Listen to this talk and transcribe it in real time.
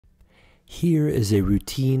Here is a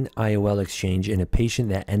routine IOL exchange in a patient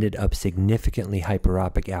that ended up significantly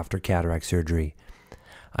hyperopic after cataract surgery.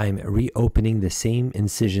 I'm reopening the same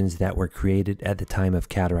incisions that were created at the time of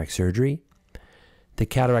cataract surgery. The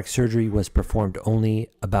cataract surgery was performed only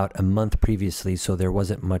about a month previously, so there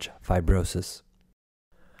wasn't much fibrosis.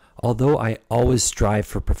 Although I always strive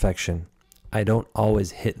for perfection, I don't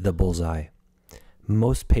always hit the bullseye.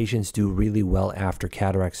 Most patients do really well after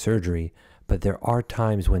cataract surgery, but there are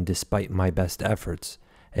times when, despite my best efforts,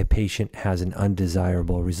 a patient has an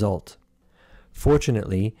undesirable result.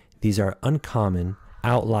 Fortunately, these are uncommon,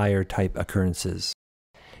 outlier type occurrences.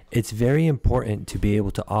 It's very important to be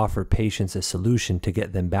able to offer patients a solution to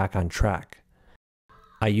get them back on track.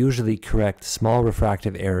 I usually correct small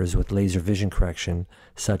refractive errors with laser vision correction,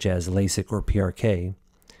 such as LASIK or PRK,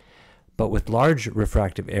 but with large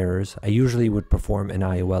refractive errors, I usually would perform an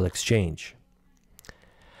IOL exchange.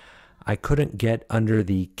 I couldn't get under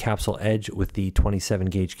the capsule edge with the 27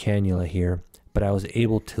 gauge cannula here, but I was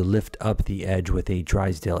able to lift up the edge with a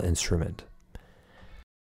Drysdale instrument.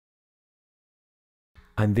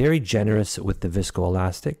 I'm very generous with the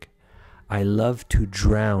viscoelastic. I love to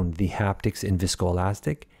drown the haptics in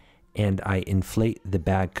viscoelastic, and I inflate the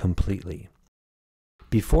bag completely.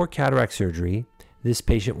 Before cataract surgery, this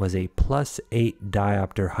patient was a +8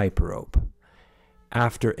 diopter hyperope.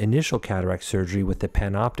 After initial cataract surgery with the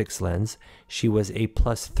Panoptix lens, she was a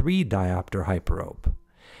 +3 diopter hyperope.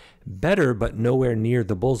 Better, but nowhere near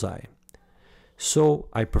the bullseye. So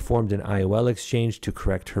I performed an IOL exchange to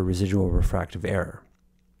correct her residual refractive error.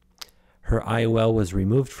 Her IOL was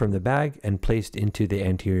removed from the bag and placed into the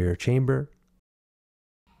anterior chamber.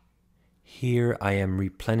 Here I am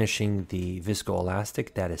replenishing the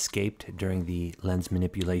viscoelastic that escaped during the lens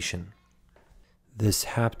manipulation. This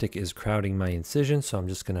haptic is crowding my incision, so I'm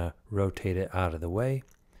just going to rotate it out of the way.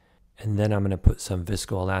 And then I'm going to put some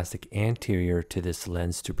viscoelastic anterior to this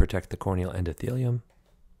lens to protect the corneal endothelium.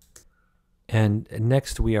 And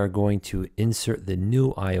next we are going to insert the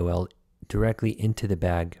new IOL directly into the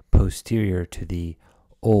bag posterior to the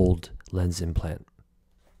old lens implant.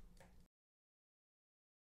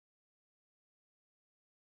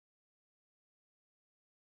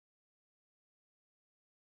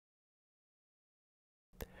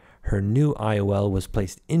 Her new IOL was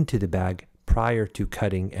placed into the bag prior to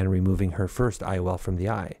cutting and removing her first IOL from the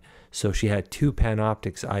eye. So she had two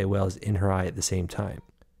Panoptix IOLs in her eye at the same time.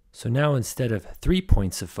 So now instead of 3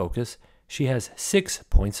 points of focus, she has 6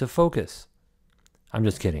 points of focus. I'm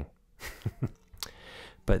just kidding.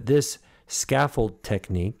 But this scaffold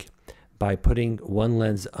technique, by putting one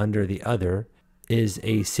lens under the other, is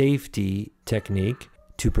a safety technique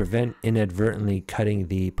to prevent inadvertently cutting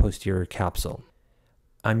the posterior capsule.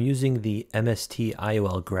 I'm using the MST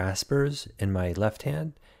IOL graspers in my left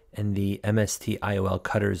hand and the MST IOL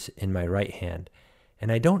cutters in my right hand.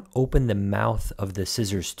 And I don't open the mouth of the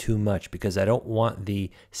scissors too much because I don't want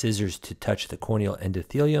the scissors to touch the corneal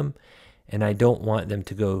endothelium, and I don't want them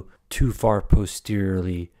to go too far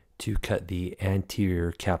posteriorly to cut the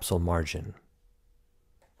anterior capsule margin.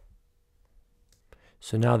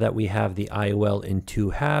 So now that we have the IOL in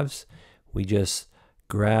 2 halves, we just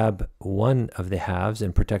grab one of the halves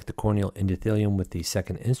and protect the corneal endothelium with the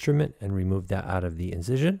second instrument and remove that out of the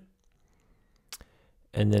incision.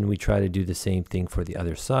 And then we try to do the same thing for the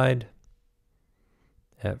other side.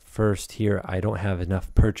 At first here, I don't have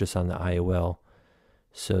enough purchase on the IOL,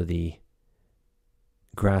 so the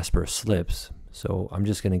grasper slips. So I'm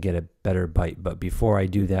just going to get a better bite. But before I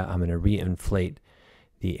do that, I'm going to reinflate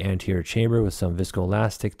the anterior chamber with some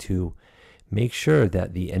viscoelastic to make sure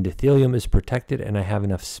that the endothelium is protected and I have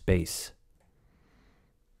enough space.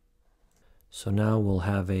 So now we'll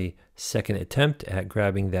have a second attempt at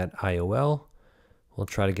grabbing that IOL. We'll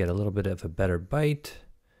try to get a little bit of a better bite.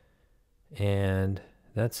 And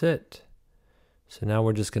that's it. So now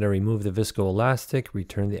we're just going to remove the viscoelastic,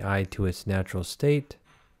 return the eye to its natural state.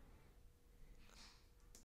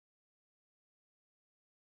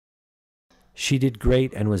 She did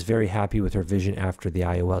great and was very happy with her vision after the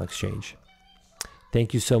IOL exchange.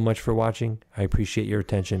 Thank you so much for watching. I appreciate your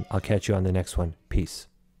attention. I'll catch you on the next one. Peace.